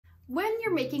When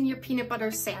you're making your peanut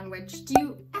butter sandwich, do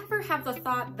you ever have the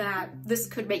thought that this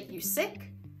could make you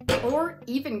sick or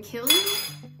even kill you?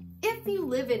 If you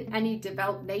live in any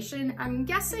developed nation, I'm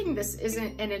guessing this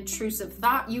isn't an intrusive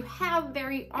thought you have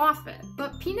very often.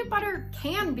 But peanut butter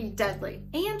can be deadly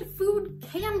and food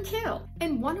can kill.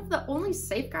 And one of the only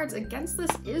safeguards against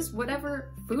this is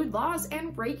whatever food laws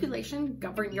and regulation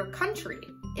govern your country.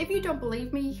 If you don't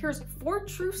believe me, here's 4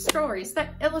 true stories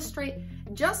that illustrate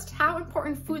just how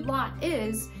important food law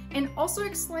is and also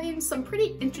explain some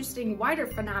pretty interesting wider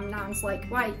phenomenons like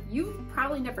why you've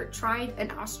probably never tried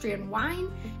an Austrian wine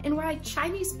and why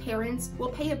Chinese parents will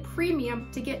pay a premium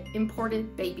to get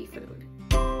imported baby food.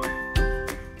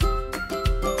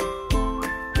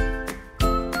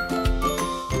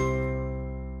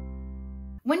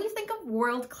 When you think of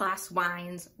world-class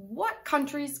wines, what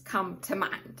countries come to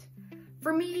mind?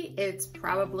 For me, it's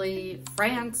probably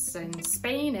France and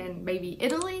Spain and maybe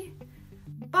Italy.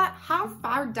 But how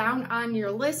far down on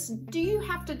your list do you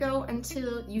have to go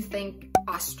until you think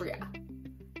Austria?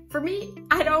 For me,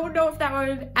 I don't know if that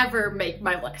would ever make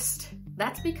my list.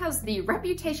 That's because the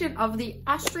reputation of the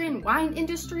Austrian wine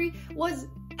industry was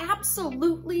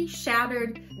absolutely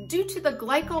shattered due to the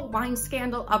Glycol wine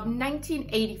scandal of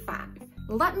 1985.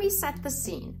 Let me set the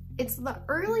scene. It's the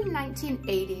early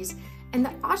 1980s and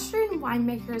the Austrian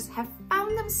winemakers have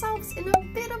found themselves in a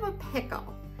bit of a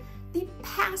pickle. The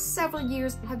past several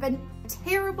years have been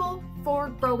terrible for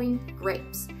growing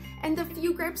grapes, and the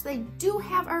few grapes they do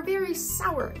have are very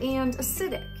sour and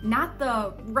acidic. Not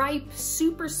the ripe,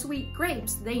 super sweet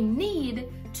grapes they need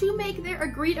to make their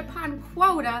agreed upon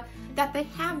quota that they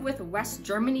have with West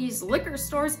Germany's liquor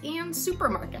stores and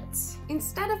supermarkets.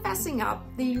 Instead of messing up,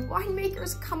 the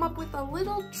winemakers come up with a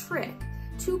little trick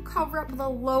to cover up the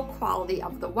low quality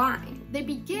of the wine. They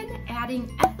begin adding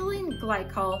ethylene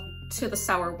glycol to the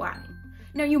sour wine.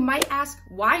 Now you might ask,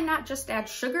 why not just add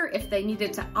sugar if they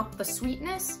needed to up the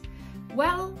sweetness?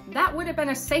 Well, that would have been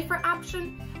a safer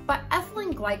option, but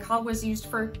ethylene glycol was used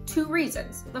for 2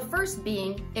 reasons. The first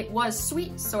being it was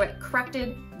sweet, so it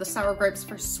corrected the sour grapes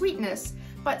for sweetness,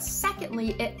 but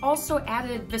secondly, it also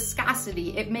added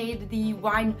viscosity. It made the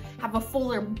wine have a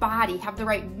fuller body, have the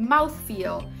right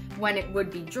mouthfeel when it would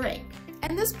be drank.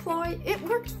 And this ploy, it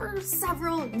worked for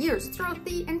several years throughout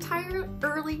the entire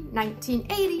early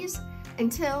 1980s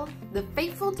until the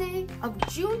fateful day of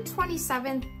June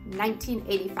 27,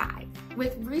 1985.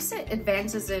 With recent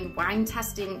advances in wine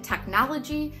testing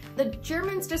technology, the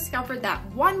Germans discovered that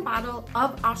 1 bottle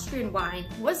of Austrian wine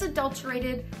was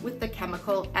adulterated with the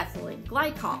chemical ethylene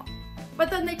glycol. But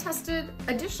then they tested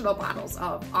additional bottles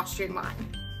of Austrian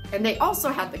wine, and they also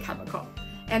had the chemical.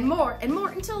 And more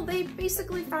until they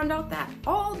basically found out that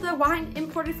all the wine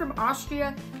imported from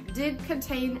Austria did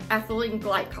contain ethylene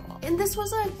glycol. And this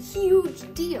was a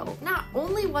huge deal. Not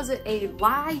only was it a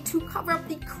lie to cover up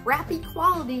the crappy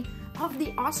quality of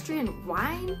the Austrian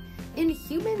wine, in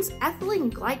humans,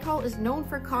 ethylene glycol is known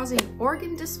for causing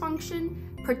organ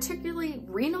dysfunction, particularly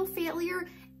renal failure,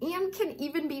 and can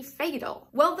even be fatal.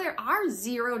 Well, there are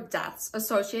 0 deaths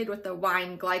associated with the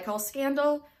wine glycol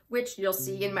scandal, which you'll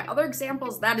see in my other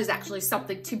examples. That is actually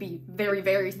something to be very,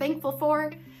 very thankful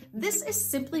for. This is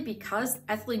simply because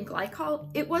ethylene glycol,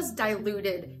 it was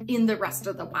diluted in the rest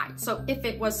of the wine. So if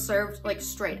it was served like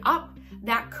straight up,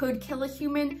 that could kill a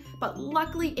human, but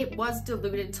luckily it was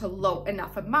diluted to low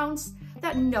enough amounts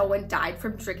that no one died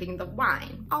from drinking the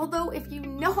wine. Although if you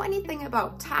know anything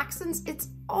about toxins, it's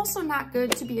also not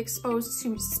good to be exposed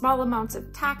to small amounts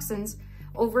of toxins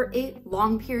over a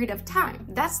long period of time.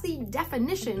 That's the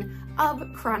definition of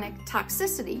chronic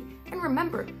toxicity. And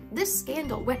remember, this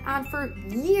scandal went on for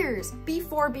years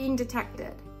before being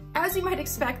detected. As you might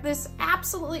expect, this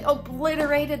absolutely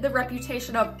obliterated the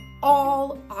reputation of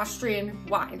all Austrian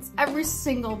wines, every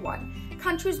single one.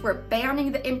 Countries were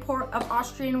banning the import of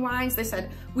Austrian wines. They said,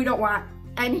 we don't want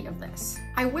any of this.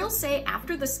 I will say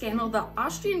after the scandal, the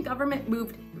Austrian government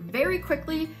moved very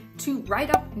quickly to write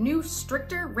up new,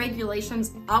 stricter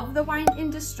regulations of the wine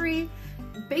industry,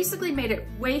 basically made it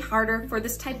way harder for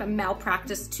this type of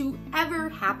malpractice to ever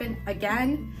happen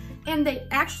again. And they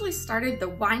actually started the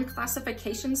wine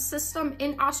classification system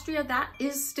in Austria that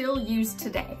is still used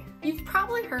today. You've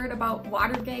probably heard about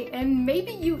Watergate, and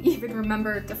maybe you even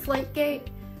remember Deflategate,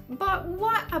 but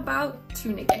what about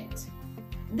Tuna-Gate?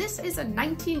 This is a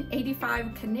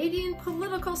 1985 Canadian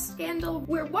political scandal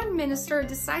where one minister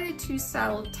decided to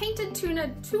sell tainted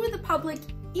tuna to the public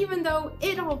even though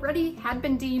it already had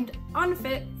been deemed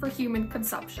unfit for human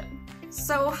consumption.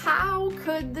 So how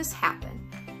could this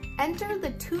happen? Enter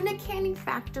the tuna canning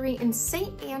factory in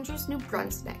St. Andrews, New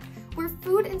Brunswick, where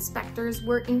food inspectors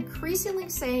were increasingly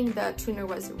saying the tuna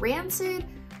was rancid,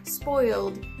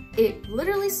 spoiled, it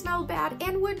literally smelled bad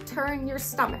and would turn your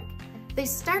stomach. They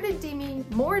started deeming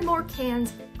more and more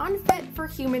cans unfit for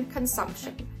human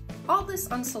consumption. All this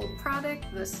unsold product,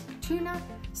 this tuna,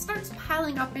 starts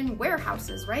piling up in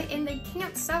warehouses, right? And they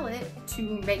can't sell it to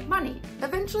make money.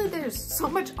 Eventually there's so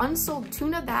much unsold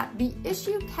tuna that the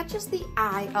issue catches the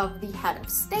eye of the head of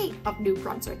state of New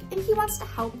Brunswick, and he wants to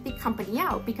help the company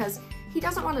out because he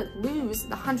doesn't want to lose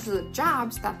the hundreds of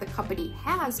jobs that the company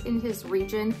has in his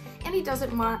region, and he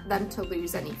doesn't want them to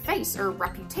lose any face or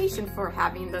reputation for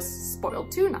having this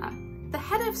spoiled tuna. The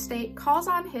head of state calls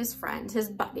on his friend, his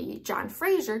buddy, John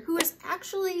Fraser, who is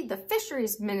actually the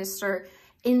fisheries minister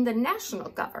in the national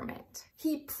government.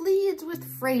 He pleads with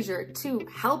Fraser to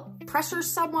help pressure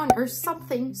someone or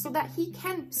something so that he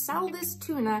can sell this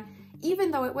tuna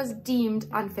even though it was deemed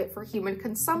unfit for human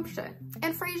consumption.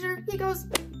 And Fraser, he goes,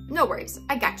 "No worries,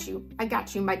 I got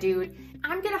you, my dude.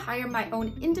 I'm gonna hire my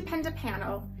own independent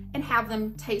panel and have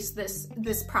them taste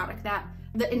this product that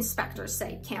the inspectors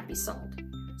say can't be sold."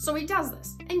 So he does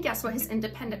this, and guess what his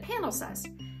independent panel says?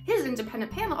 His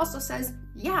independent panel also says,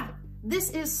 yeah, this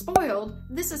is spoiled,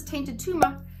 this is tainted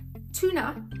tuna,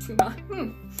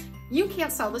 you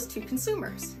can't sell this to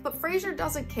consumers. But Fraser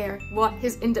doesn't care what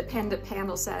his independent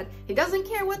panel said. He doesn't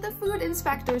care what the food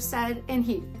inspector said, and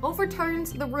he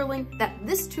overturns the ruling that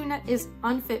this tuna is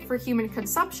unfit for human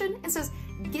consumption and says,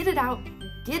 get it out,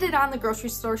 get it on the grocery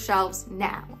store shelves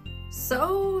now.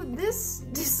 So this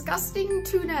disgusting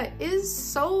tuna is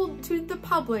sold to the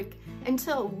public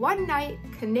until one night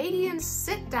Canadians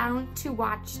sit down to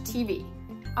watch TV.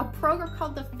 A program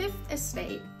called The Fifth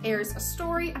Estate airs a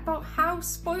story about how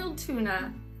spoiled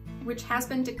tuna, which has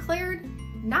been declared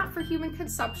not for human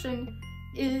consumption,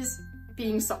 is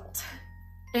being sold.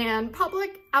 And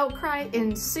public outcry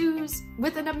ensues.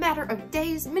 Within a matter of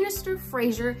days, Minister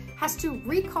Fraser has to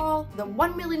recall the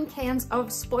 1 million cans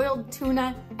of spoiled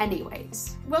tuna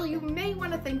anyways. Well, you may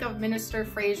want to think of Minister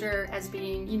Fraser as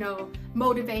being,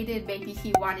 motivated. Maybe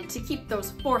he wanted to keep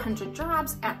those 400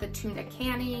 jobs at the tuna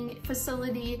canning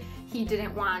facility. He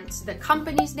didn't want the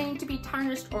company's name to be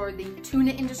tarnished or the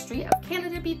tuna industry of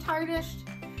Canada to be tarnished.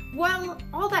 Well,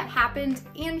 all that happened,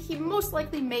 and he most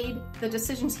likely made the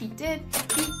decisions he did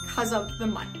because of the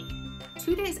money.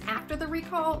 2 days after the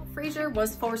recall, Fraser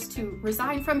was forced to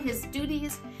resign from his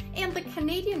duties, and the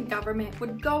Canadian government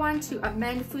would go on to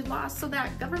amend food laws so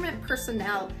that government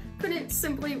personnel couldn't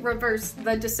simply reverse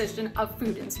the decision of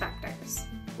food inspectors.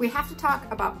 We have to talk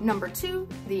about number 2,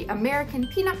 the American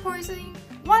peanut poisoning.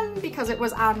 1, because it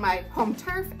was on my home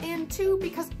turf, and 2,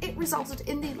 because it resulted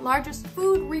in the largest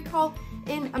food recall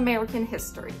in American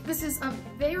history. This is a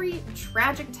very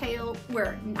tragic tale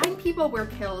where 9 people were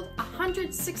killed,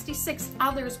 166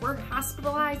 others were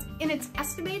hospitalized, and it's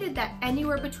estimated that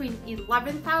anywhere between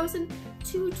 11,000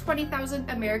 to 20,000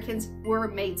 Americans were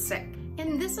made sick.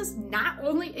 And this is not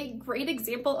only a great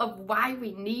example of why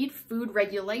we need food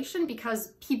regulation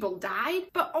because people died,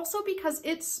 but also because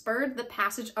it spurred the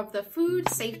passage of the Food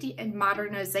Safety and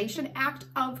Modernization Act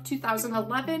of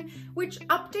 2011, which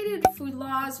updated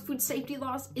food safety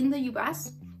laws in the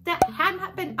US that had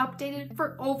not been updated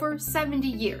for over 70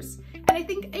 years. And I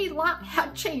think a lot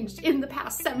had changed in the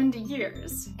past 70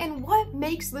 years. And what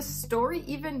makes this story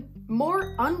even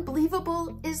more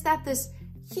unbelievable is that this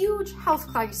huge health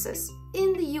crisis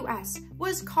in the US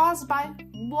was caused by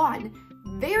one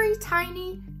very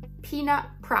tiny peanut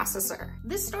processor.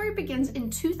 This story begins in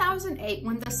 2008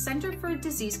 when the Center for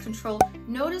Disease Control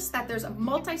noticed that there's a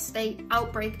multi-state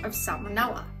outbreak of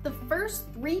salmonella. The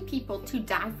first 3 people to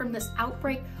die from this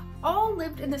outbreak all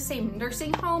lived in the same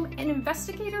nursing home, and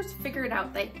investigators figured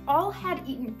out they all had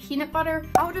eaten peanut butter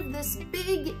out of this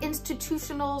big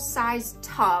institutional-sized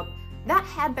tub that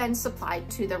had been supplied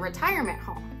to the retirement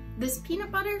home. This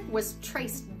peanut butter was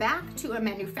traced back to a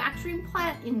manufacturing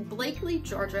plant in Blakely,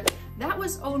 Georgia that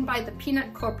was owned by the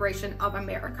Peanut Corporation of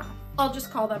America. I'll just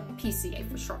call them PCA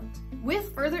for short.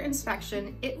 With further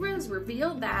inspection, it was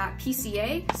revealed that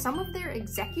PCA, some of their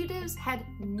executives had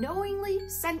knowingly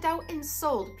sent out and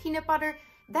sold peanut butter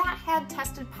that had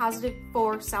tested positive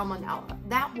for salmonella,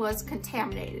 that was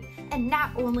contaminated. And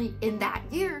not only in that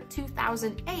year,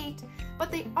 2008,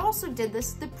 but they also did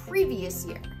this the previous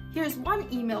year. Here's one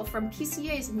email from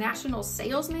PCA's national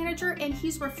sales manager, and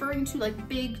he's referring to like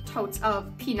big totes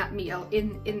of peanut meal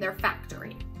in their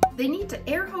factory. They need to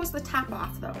air hose the top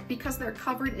off though, because they're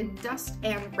covered in dust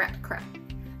and rat crap.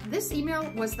 This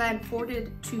email was then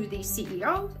forwarded to the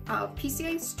CEO of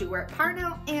PCA, Stuart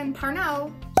Parnell, and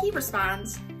Parnell, he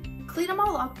responds, clean them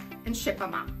all up and ship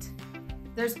them out.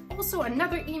 There's also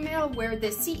another email where the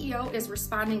CEO is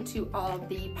responding to all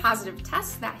the positive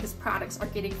tests that his products are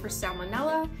getting for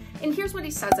salmonella, and here's what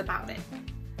he says about it.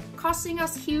 Costing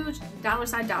us huge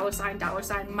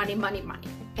 $ money, money, money.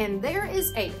 And there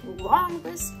is a long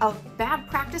list of bad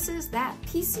practices that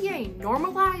PCA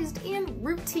normalized and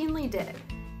routinely did.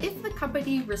 If the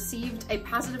company received a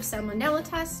positive salmonella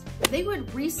test, they would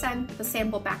resend the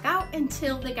sample back out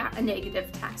until they got a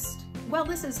negative test. Well,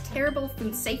 this is terrible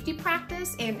food safety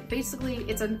practice, and basically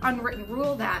it's an unwritten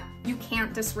rule that you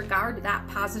can't disregard that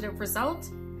positive result.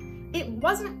 It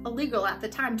wasn't illegal at the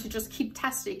time to just keep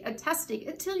testing and testing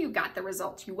until you got the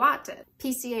results you wanted.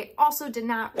 PCA also did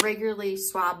not regularly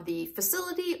swab the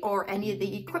facility or any of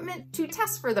the equipment to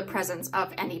test for the presence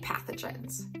of any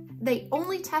pathogens. They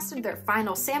only tested their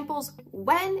final samples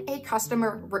when a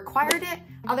customer required it,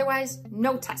 otherwise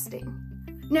no testing.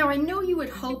 Now, I know you would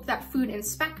hope that food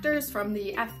inspectors from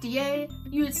the FDA,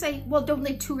 you would say, well, don't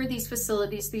they tour these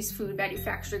facilities, these food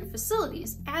manufacturing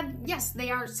facilities? And yes,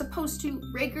 they are supposed to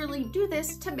regularly do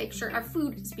this to make sure our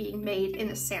food is being made in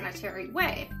a sanitary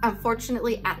way.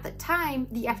 Unfortunately, at the time,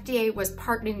 the FDA was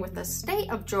partnering with the state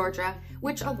of Georgia,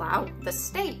 which allowed the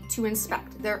state to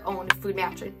inspect their own food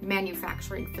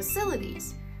manufacturing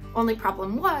facilities. Only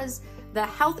problem was, the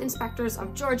health inspectors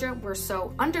of Georgia were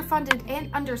so underfunded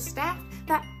and understaffed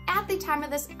that at the time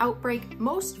of this outbreak,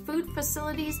 most food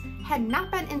facilities had not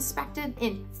been inspected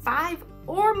in 5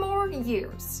 or more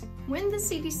years. When the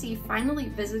CDC finally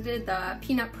visited the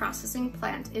peanut processing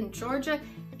plant in Georgia,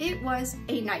 it was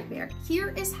a nightmare.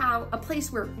 Here is how a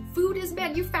place where food is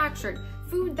manufactured,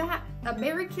 food that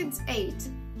Americans ate,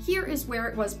 here is where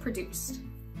it was produced.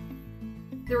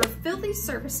 There were filthy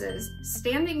surfaces,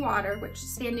 standing water, which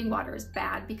standing water is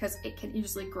bad because it can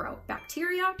easily grow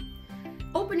bacteria,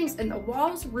 openings in the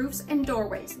walls, roofs, and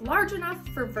doorways, large enough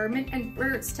for vermin and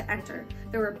birds to enter.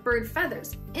 There were bird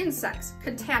feathers, insects,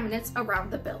 contaminants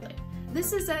around the building.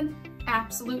 This is an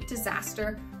absolute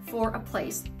disaster for a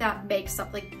place that makes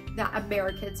something that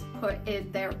Americans put in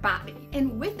their body.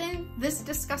 And within this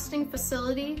disgusting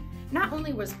facility, not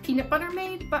only was peanut butter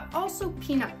made, but also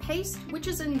peanut paste, which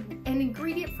is an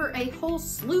ingredient for a whole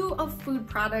slew of food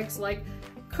products like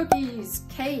cookies,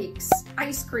 cakes,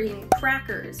 ice cream,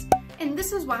 crackers. And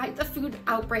this is why the food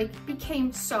outbreak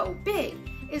became so big,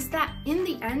 is that in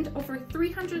the end, over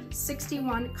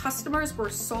 361 customers were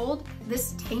sold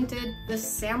this tainted, this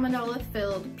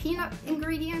salmonella-filled peanut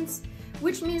ingredients,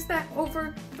 which means that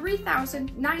over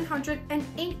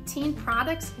 3,918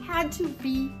 products had to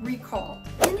be recalled.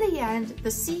 In the end, the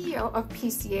CEO of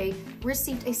PCA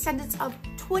received a sentence of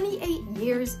 28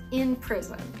 years in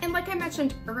prison. And like I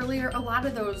mentioned earlier, a lot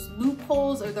of those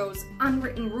loopholes or those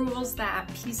unwritten rules that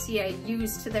PCA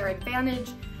used to their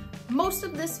advantage, most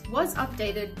of this was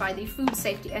updated by the Food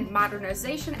Safety and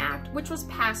Modernization Act, which was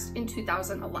passed in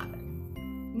 2011.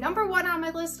 Number 1 on my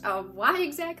list of why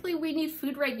exactly we need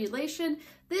food regulation,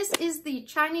 this is the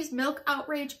Chinese milk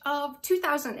outrage of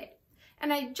 2008.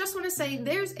 And I just want to say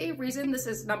there's a reason this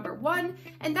is number 1,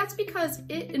 and that's because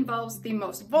it involves the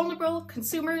most vulnerable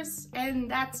consumers,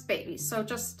 and that's babies. So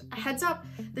just a heads up,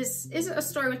 this isn't a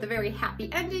story with a very happy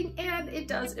ending, and it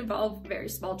does involve very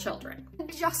small children.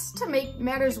 Just to make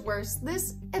matters worse,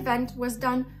 this event was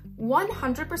done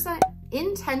 100%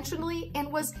 intentionally and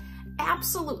was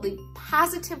absolutely,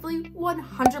 positively,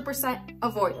 100%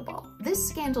 avoidable. This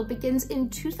scandal begins in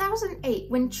 2008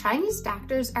 when Chinese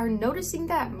doctors are noticing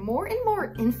that more and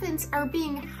more infants are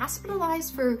being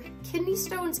hospitalized for kidney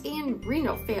stones and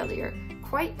renal failure.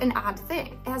 Quite an odd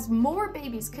thing. As more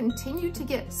babies continue to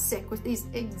get sick with these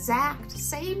exact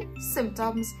same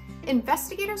symptoms,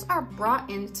 investigators are brought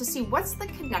in to see what's the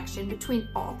connection between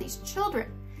all these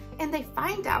children. And they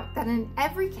find out that in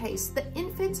every case, the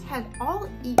infants had all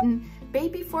eaten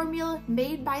baby formula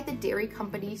made by the dairy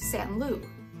company Sanlu.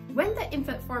 When the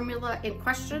infant formula in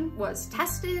question was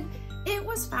tested, it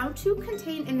was found to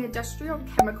contain an industrial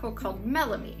chemical called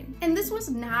melamine. And this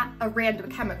was not a random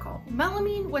chemical.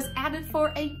 Melamine was added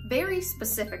for a very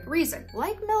specific reason.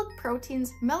 Like milk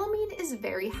proteins, melamine is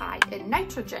very high in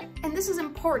nitrogen. And this is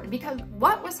important because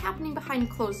what was happening behind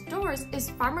closed doors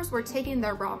is farmers were taking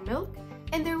their raw milk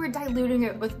and they were diluting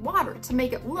it with water to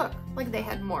make it look like they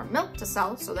had more milk to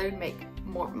sell so they'd make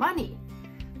more money.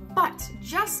 But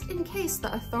just in case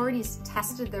the authorities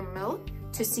tested their milk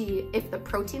to see if the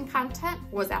protein content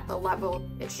was at the level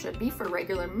it should be for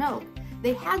regular milk,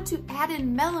 they had to add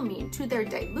in melamine to their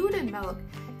diluted milk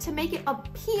to make it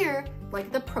appear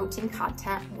like the protein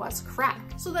content was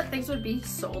correct, so that things would be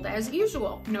sold as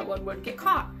usual. No one would get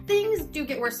caught. Things do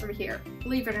get worse from here,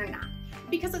 believe it or not.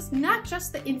 because it's not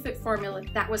just the infant formula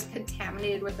that was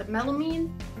contaminated with the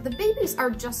melamine. The babies are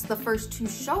just the first to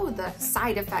show the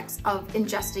side effects of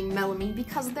ingesting melamine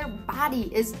because their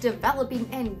body is developing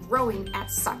and growing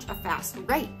at such a fast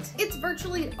rate. It's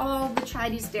virtually all the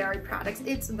Chinese dairy products.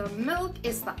 It's the milk,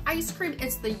 it's the ice cream,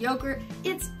 it's the yogurt,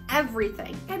 it's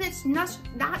everything. And it's not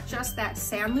just that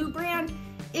Sanlu brand,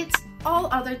 it's all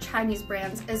other Chinese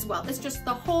brands as well. It's just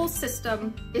the whole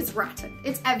system is rotten.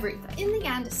 It's everything. In the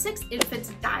end, 6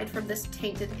 infants died from this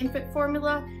tainted infant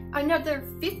formula. Another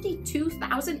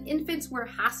 52,000 infants were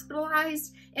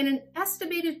hospitalized, and an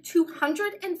estimated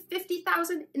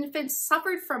 250,000 infants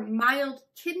suffered from mild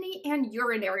kidney and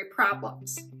urinary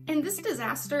problems. And this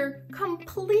disaster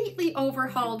completely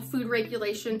overhauled food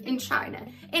regulation in China,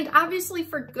 and obviously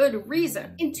for good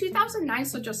reason. In 2009,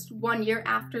 so just 1 year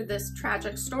after this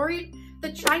tragic story,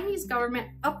 the Chinese government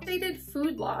updated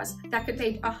food laws that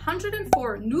contained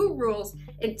 104 new rules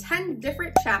in 10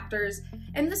 different chapters,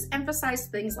 and this emphasized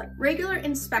things like regular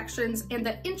inspections and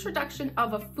the introduction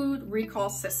of a food recall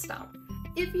system.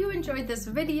 If you enjoyed this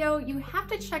video, you have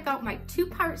to check out my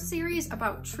 2-part series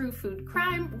about true food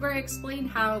crime, where I explain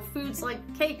how foods like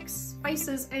cakes,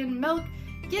 spices, and milk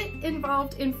get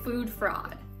involved in food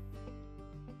fraud.